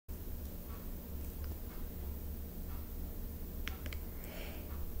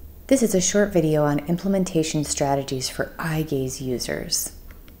This is a short video on implementation strategies for eye gaze users.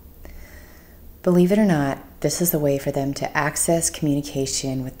 Believe it or not, this is a way for them to access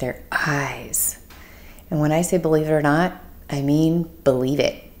communication with their eyes. And when I say believe it or not, I mean believe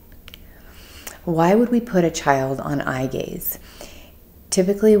it. Why would we put a child on eye gaze?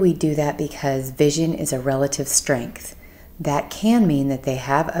 Typically we do that because vision is a relative strength. That can mean that they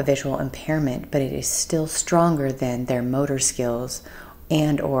have a visual impairment, but it is still stronger than their motor skills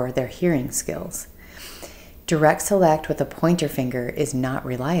and or their hearing skills. Direct select with a pointer finger is not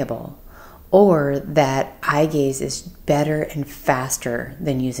reliable, or that eye gaze is better and faster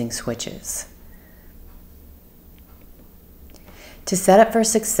than using switches. To set up for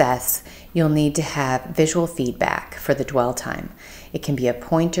success, you'll need to have visual feedback for the dwell time. It can be a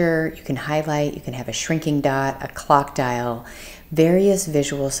pointer, you can highlight, you can have a shrinking dot, a clock dial. Various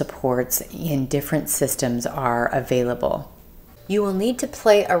visual supports in different systems are available. You will need to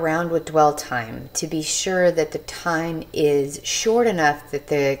play around with dwell time to be sure that the time is short enough that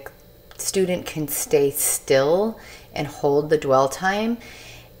the student can stay still and hold the dwell time,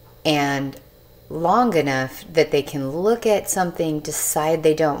 and long enough that they can look at something, decide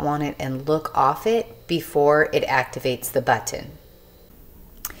they don't want it, and look off it before it activates the button.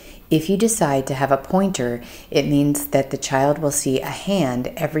 If you decide to have a pointer, it means that the child will see a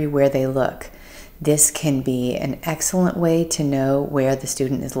hand everywhere they look. This can be an excellent way to know where the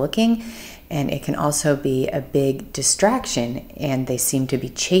student is looking, and it can also be a big distraction, and they seem to be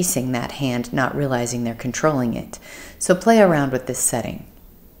chasing that hand, not realizing they're controlling it. So play around with this setting.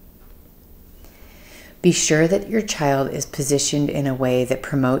 Be sure that your child is positioned in a way that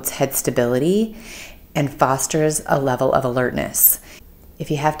promotes head stability and fosters a level of alertness. If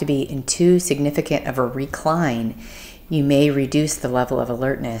you have to be in too significant of a recline, you may reduce the level of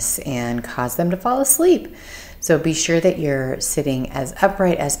alertness and cause them to fall asleep. So be sure that you're sitting as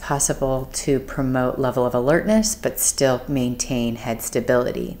upright as possible to promote level of alertness, but still maintain head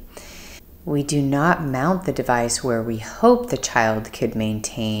stability. We do not mount the device where we hope the child could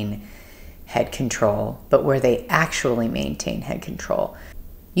maintain head control, but where they actually maintain head control.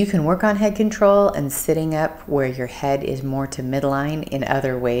 You can work on head control and sitting up where your head is more to midline in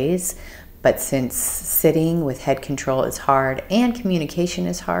other ways, but since sitting with head control is hard and communication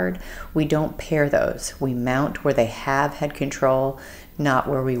is hard, we don't pair those. We mount where they have head control, not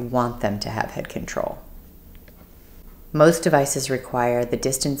where we want them to have head control. Most devices require the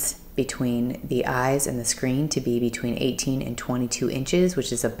distance between the eyes and the screen to be between 18 and 22 inches,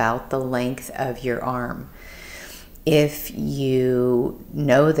 which is about the length of your arm. If you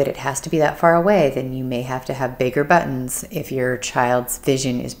know that it has to be that far away, then you may have to have bigger buttons if your child's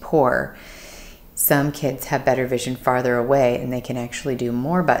vision is poor. Some kids have better vision farther away, and they can actually do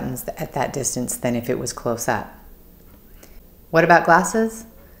more buttons at that distance than if it was close up. What about glasses?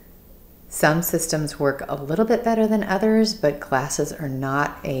 Some systems work a little bit better than others, but glasses are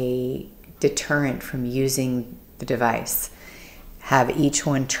not a deterrent from using the device. Have each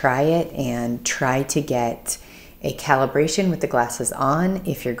one try it and try to get a calibration with the glasses on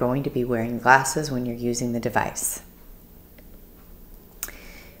if you're going to be wearing glasses when you're using the device.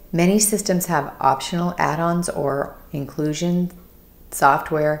 Many systems have optional add-ons or inclusion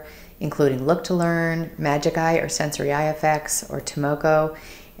software, including Look to Learn, Magic Eye or Sensory Eye Effects, or Tomoko,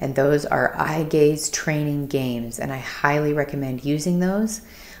 and those are eye gaze training games, and I highly recommend using those.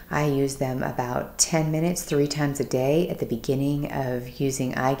 I use them about 10 minutes 3 times a day at the beginning of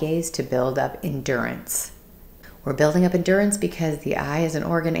using eye gaze to build up endurance. We're building up endurance because the eye is an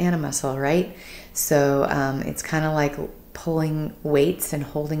organ and a muscle, right? So it's kind of like pulling weights and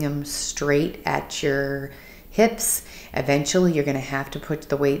holding them straight at your hips. Eventually you're going to have to put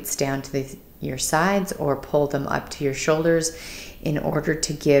the weights down to your sides or pull them up to your shoulders in order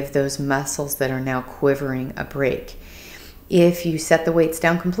to give those muscles that are now quivering a break. If you set the weights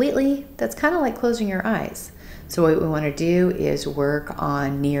down completely, that's kind of like closing your eyes. So what we want to do is work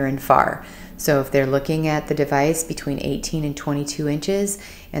on near and far. So if they're looking at the device between 18 and 22 inches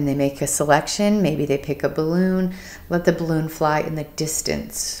and they make a selection, maybe they pick a balloon, let the balloon fly in the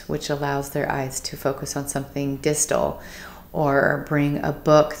distance, which allows their eyes to focus on something distal, or bring a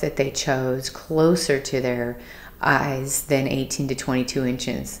book that they chose closer to their eyes than 18 to 22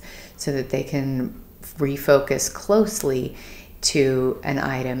 inches so that they can refocus closely to an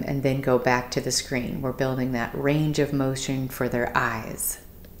item and then go back to the screen. We're building that range of motion for their eyes.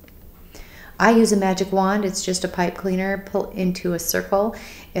 I use a magic wand. It's just a pipe cleaner. Pull into a circle.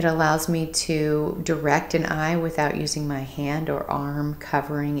 It allows me to direct an eye without using my hand or arm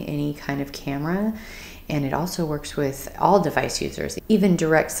covering any kind of camera. And it also works with all device users. Even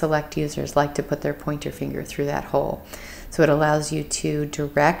direct select users like to put their pointer finger through that hole. So it allows you to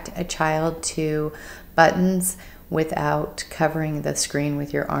direct a child to buttons without covering the screen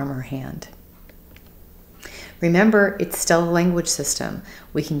with your arm or hand. Remember, it's still a language system.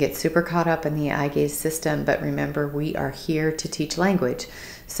 We can get super caught up in the eye gaze system, but remember, we are here to teach language.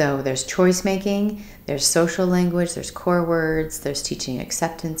 So there's choice making, there's social language, there's core words, there's teaching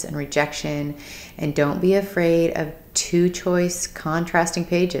acceptance and rejection, and don't be afraid of two choice contrasting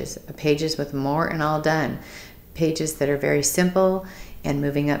pages, pages with more and all done, pages that are very simple and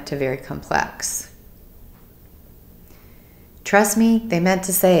moving up to very complex. Trust me, they meant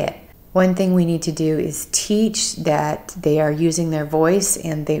to say it. One thing we need to do is teach that they are using their voice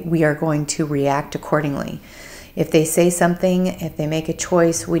and we are going to react accordingly. If they say something, if they make a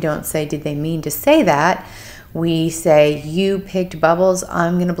choice, we don't say, did they mean to say that? We say, you picked bubbles,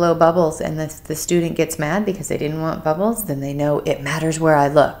 I'm going to blow bubbles. And the student gets mad because they didn't want bubbles, then they know it matters where I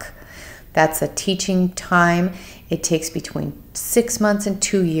look. That's a teaching time. It takes between 6 months and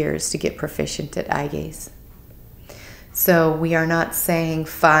 2 years to get proficient at eye gaze. So we are not saying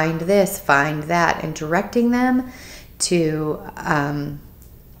find this, find that, and directing them to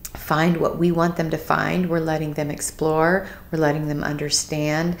find what we want them to find. We're letting them explore. We're letting them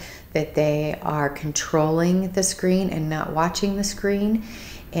understand that they are controlling the screen and not watching the screen.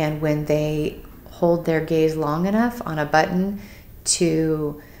 And when they hold their gaze long enough on a button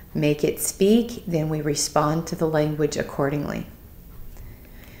to make it speak, then we respond to the language accordingly.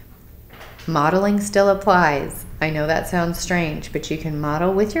 Modeling still applies. I know that sounds strange, but you can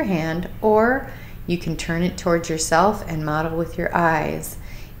model with your hand or you can turn it towards yourself and model with your eyes.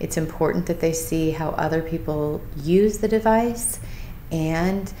 It's important that they see how other people use the device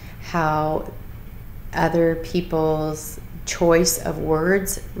and how other people's choice of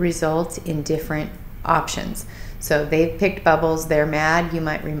words results in different options. So they've picked bubbles, they're mad. You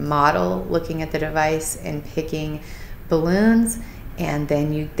might remodel looking at the device and picking balloons, and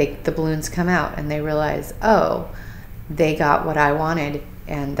then the balloons come out and they realize, oh, they got what I wanted,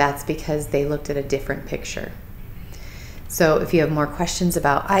 and that's because they looked at a different picture. So if you have more questions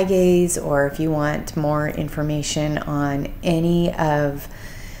about eye gaze, or if you want more information on any of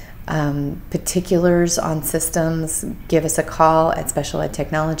particulars on systems, give us a call at Special Ed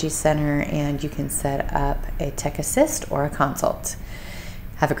Technology Center and you can set up a tech assist or a consult.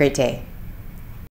 Have a great day.